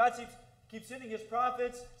Judah, God keeps sending his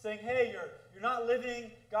prophets saying, hey, you're not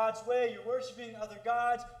living God's way. You're worshiping other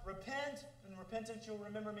gods. Repent. And repentance, you'll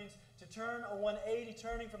remember, means to turn a 180,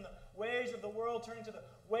 turning from the ways of the world, turning to the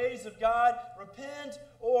ways of God. Repent,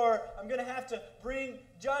 or I'm going to have to bring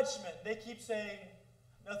judgment. They keep saying,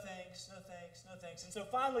 no thanks, no thanks, no thanks. And so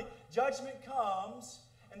finally, judgment comes,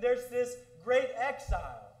 and there's this great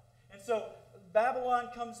exile. And so Babylon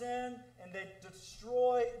comes in, and they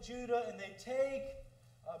destroy Judah, and they take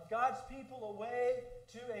God's people away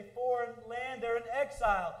to a foreign land. They're in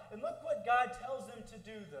exile. And look what God tells them to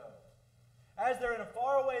do, though. As they're in a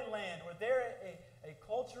faraway land where they're a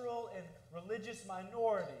cultural and religious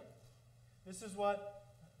minority, this is what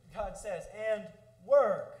God says, and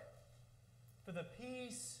work for the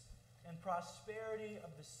peace and prosperity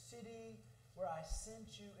of the city where I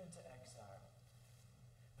sent you into exile.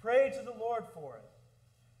 Pray to the Lord for it,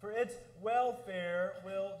 for its welfare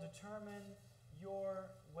will determine your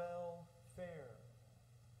welfare.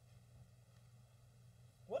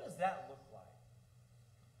 What does that look like?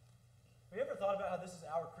 Have you ever thought about how this is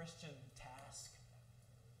our Christian task?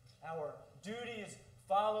 Our duty is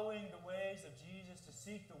following the ways of Jesus to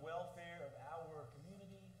seek the welfare of our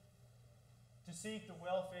community, to seek the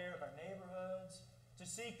welfare of our neighborhoods, to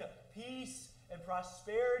seek the peace and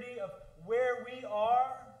prosperity of where we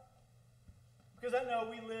are. Because I know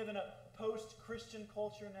we live in a post-Christian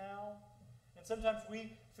culture now, and sometimes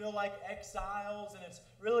we feel like exiles, and it's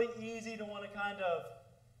really easy to want to kind of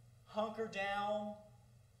hunker down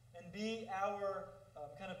and be our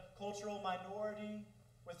kind of cultural minority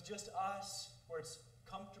with just us, where it's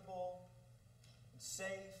comfortable and safe,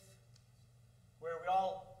 where we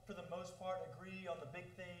all, for the most part, agree on the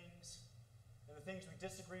big things, and the things we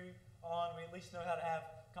disagree on. We at least know how to have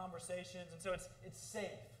conversations. And so it's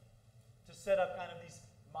safe to set up kind of these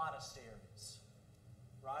monasteries,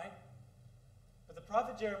 right? But the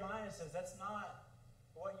prophet Jeremiah says that's not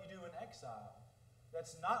what you do in exile.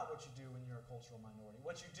 That's not what you do when you're a cultural minority.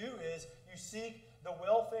 What you do is you seek the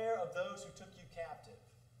welfare of those who took you captive.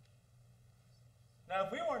 Now,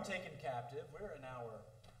 if we weren't taken captive, we're in our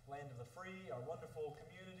land of the free, our wonderful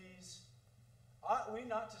communities. Ought we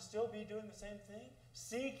not to still be doing the same thing?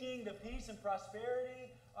 Seeking the peace and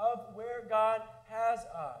prosperity of where God has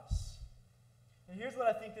us. And here's what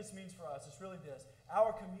I think this means for us. It's really this.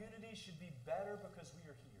 Our community should be better because we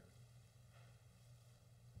are here.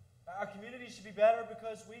 Our community should be better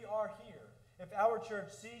because we are here. If our church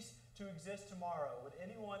ceased to exist tomorrow, would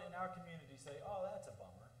anyone in our community say, oh, that's a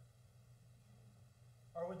bummer?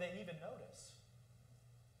 Or would they even notice?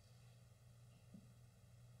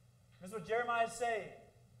 This is what Jeremiah is saying.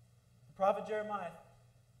 The prophet Jeremiah,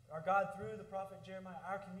 our God through the prophet Jeremiah,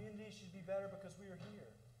 our community should be better because we are here.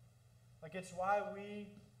 Like it's why we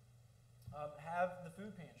have the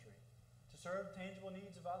food pantry, to serve tangible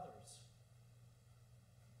needs of others.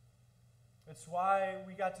 It's why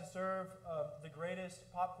we got to serve the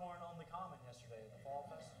greatest popcorn on the common yesterday at the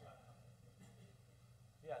Fall Festival.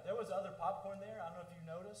 Yeah, there was other popcorn there. I don't know if you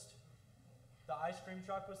noticed. The ice cream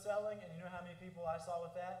truck was selling, and you know how many people I saw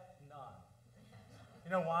with that? None.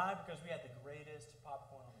 You know why? Because we had the greatest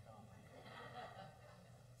popcorn on the common.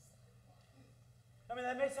 I mean,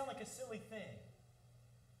 that may sound like a silly thing.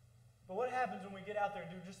 But what happens when we get out there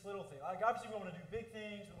and do just little things? Like, obviously, we want to do big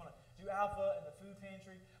things. We want to do Alpha and the food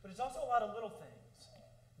pantry. But it's also a lot of little things.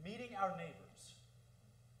 Meeting our neighbors.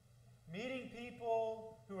 Meeting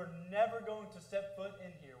people who are never going to step foot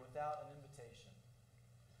in here without an invitation.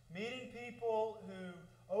 Meeting people who,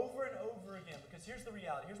 over and over again, because here's the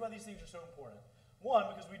reality. Here's why these things are so important.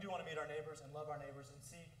 One, because we do want to meet our neighbors and love our neighbors and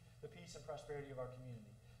seek the peace and prosperity of our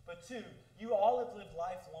community. But two, you all have lived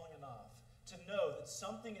life long enough to know that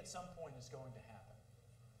something at some point is going to happen.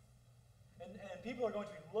 And people are going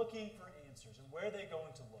to be looking for answers. And where are they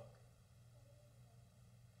going to look?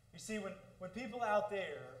 You see, when people out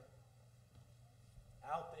there,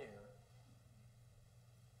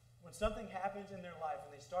 when something happens in their life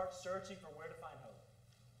and they start searching for where to find hope,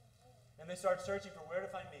 and they start searching for where to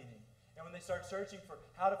find meaning, and when they start searching for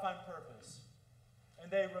how to find purpose,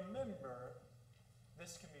 and they remember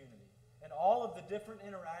this community and all of the different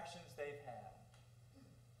interactions they've had,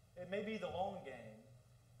 it may be the long game,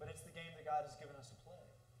 but it's the game that God has given us to play.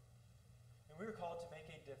 And we are called to make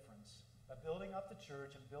a difference by building up the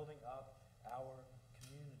church and building up our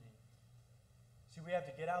community. See, we have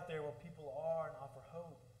to get out there where people are and offer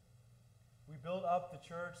hope. We build up the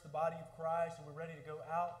church, the body of Christ, and we're ready to go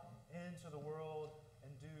out into the world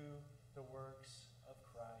and do the works of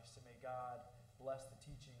Christ. And may God bless the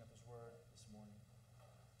teaching of His Word this morning.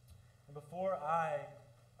 And before I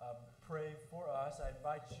pray for us, I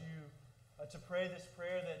invite you to pray this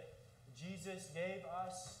prayer that Jesus gave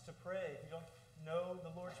us to pray. If you don't know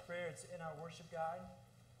the Lord's Prayer, it's in our worship guide.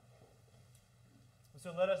 And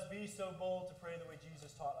so let us be so bold to pray the way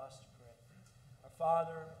Jesus taught us to pray. Our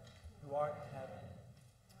Father, who art in heaven,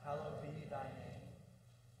 hallowed be thy name.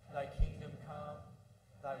 Thy kingdom come,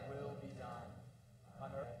 thy will be done, on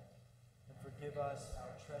earth. And forgive us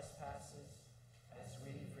our trespasses, as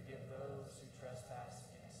we forgive those who trespass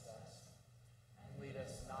against us. And lead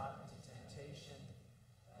us not into temptation,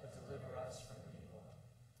 but deliver us from evil.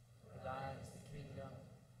 For thine is the kingdom,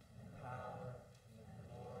 and the power, and the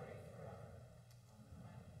glory forever.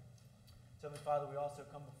 Amen. So, Heavenly Father, we also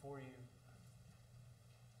come before you.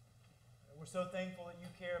 We're so thankful that you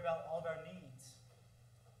care about all of our needs,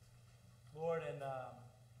 Lord, and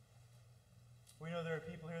we know there are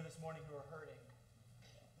people here this morning who are hurting.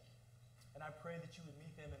 And I pray that you would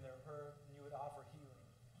meet them in their hurt and you would offer healing,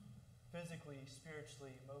 physically,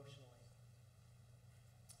 spiritually, emotionally.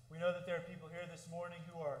 We know that there are people here this morning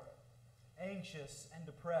who are anxious and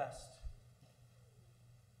depressed.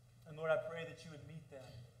 And Lord, I pray that you would meet them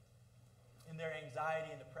in their anxiety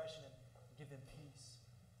and depression and give them peace.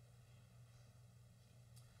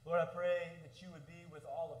 Lord, I pray that you would be with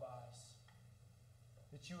all of us,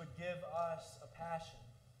 that you would give us a passion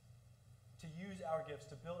to use our gifts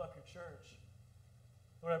to build up your church.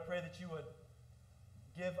 Lord, I pray that you would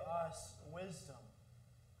give us wisdom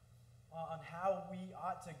on how we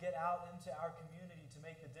ought to get out into our community to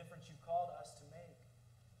make the difference you've called us to make.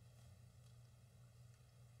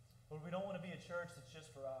 Lord, we don't want to be a church that's just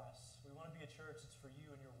for us. We want to be a church that's for you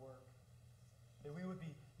and your work. That we would be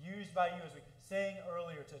used by you, as we sang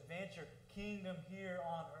earlier, to advance your kingdom here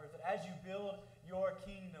on earth. That as you build your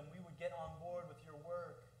kingdom, we would get on board with your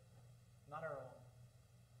work, not our own.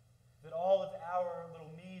 that all of our little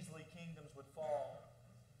measly kingdoms would fall,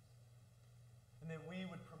 and that we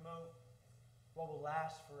would promote what will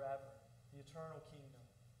last forever, the eternal kingdom,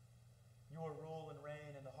 your rule and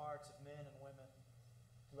reign in the hearts of men and women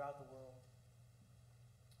throughout the world.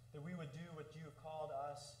 That we would do what you have called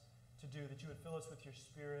us to do, that you would fill us with your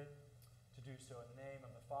Spirit to do so. In the name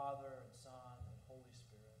of the Father and Son and Holy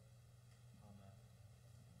Spirit. Amen.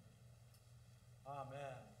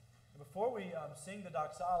 Amen. And before we sing the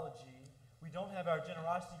doxology, we don't have our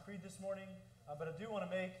generosity creed this morning, but I do want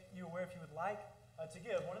to make you aware, if you would like to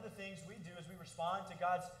give, one of the things we do as we respond to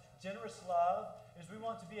God's generous love is we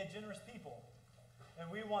want to be a generous people. And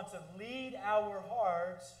we want to lead our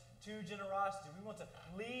hearts to generosity. We want to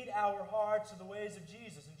lead our hearts to the ways of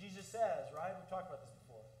Jesus. And Jesus says, right? We've talked about this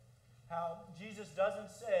before. How Jesus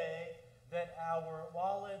doesn't say that our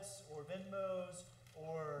wallets or Venmos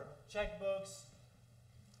or checkbooks,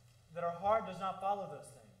 that our heart does not follow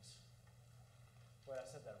those things. Wait, I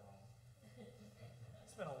said that wrong.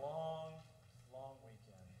 It's been a long, long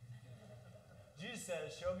weekend. Jesus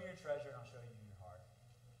says, show me your treasure and I'll show you your heart.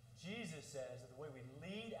 Jesus says that the way we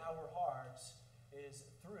lead our hearts is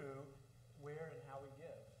through where and how we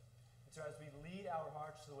give. And so as we lead our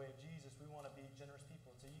hearts to the way of Jesus, we want to be generous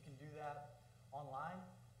people. So you can do that online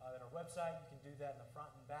at our website. You can do that in the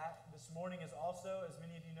front and back. This morning is also, as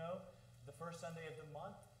many of you know, the first Sunday of the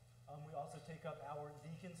month. We also take up our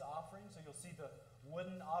deacon's offering. So you'll see the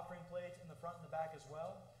wooden offering plates in the front and the back as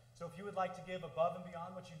well. So if you would like to give above and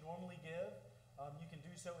beyond what you normally give, you can do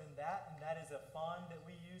so in that, and that is a fund that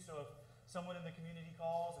we use. So if someone in the community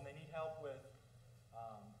calls and they need help with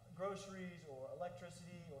groceries or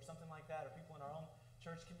electricity or something like that, or people in our own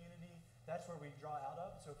church community, that's where we draw out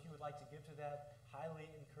of. So if you would like to give to that, highly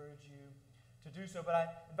encourage you to do so. But I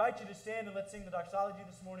invite you to stand and let's sing the doxology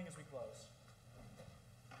this morning as we close.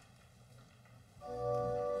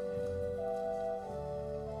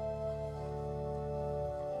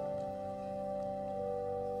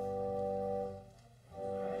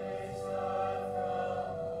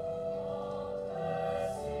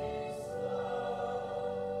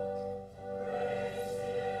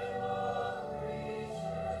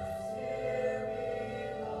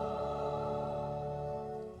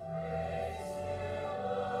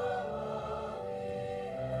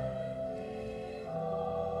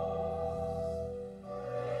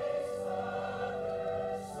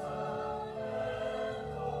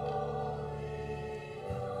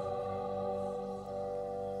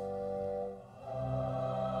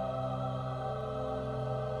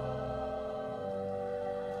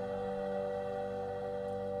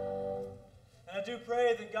 I do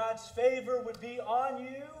pray that God's favor would be on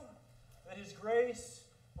you, that His grace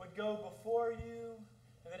would go before you,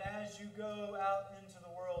 and that as you go out into the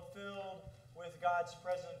world filled with God's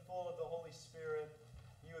presence, full of the Holy Spirit,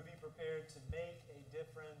 you would be prepared to make a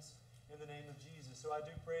difference in the name of Jesus. So I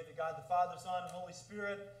do pray that God the Father, Son, and Holy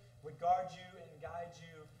Spirit would guard you and guide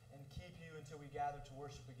you and keep you until we gather to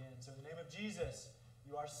worship again. So in the name of Jesus,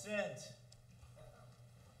 you are sent.